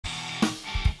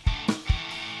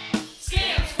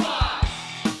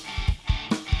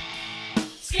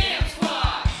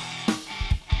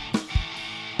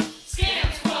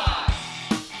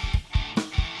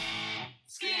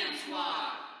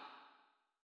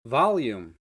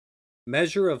Volume,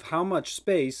 measure of how much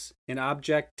space an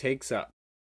object takes up.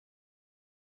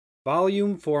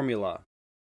 Volume formula.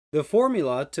 The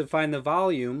formula to find the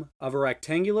volume of a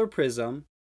rectangular prism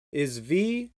is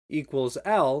V equals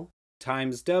L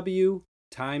times W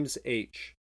times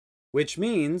H, which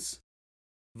means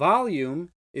volume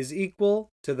is equal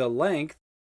to the length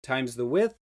times the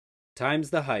width times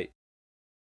the height.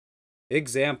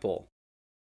 Example.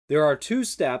 There are two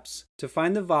steps to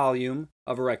find the volume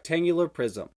of a rectangular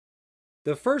prism.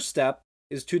 The first step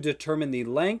is to determine the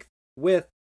length, width,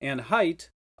 and height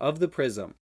of the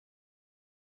prism.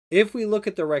 If we look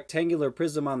at the rectangular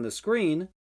prism on the screen,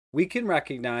 we can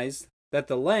recognize that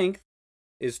the length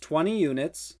is 20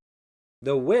 units,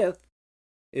 the width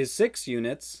is 6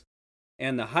 units,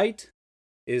 and the height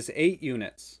is 8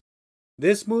 units.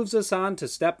 This moves us on to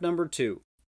step number 2.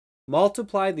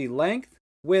 Multiply the length,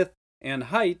 width, and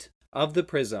height of the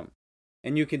prism,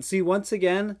 and you can see once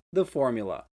again the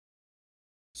formula.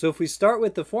 So if we start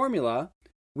with the formula,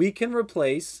 we can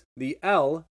replace the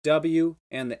L, W,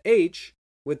 and the H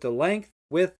with the length,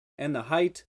 width, and the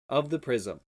height of the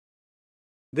prism.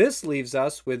 This leaves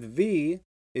us with V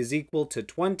is equal to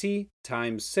 20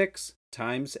 times 6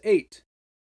 times 8,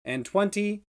 and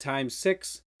 20 times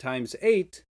 6 times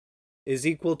 8 is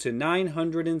equal to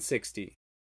 960.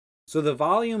 So the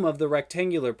volume of the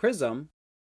rectangular prism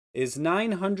is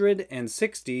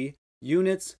 960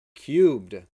 units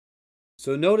cubed.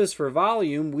 So notice for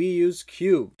volume we use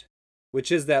cubed,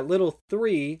 which is that little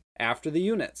 3 after the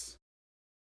units.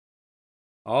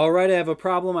 Alright, I have a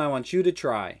problem I want you to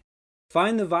try.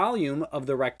 Find the volume of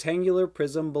the rectangular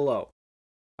prism below.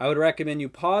 I would recommend you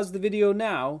pause the video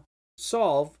now,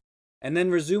 solve, and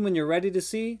then resume when you're ready to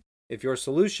see if your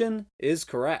solution is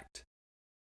correct.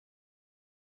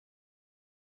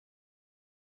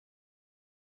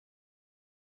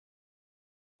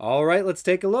 Alright, let's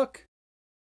take a look.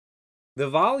 The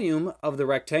volume of the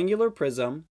rectangular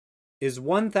prism is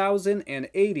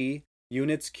 1080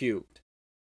 units cubed.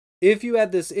 If you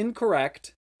had this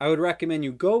incorrect, I would recommend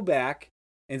you go back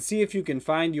and see if you can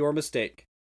find your mistake.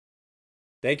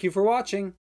 Thank you for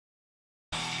watching.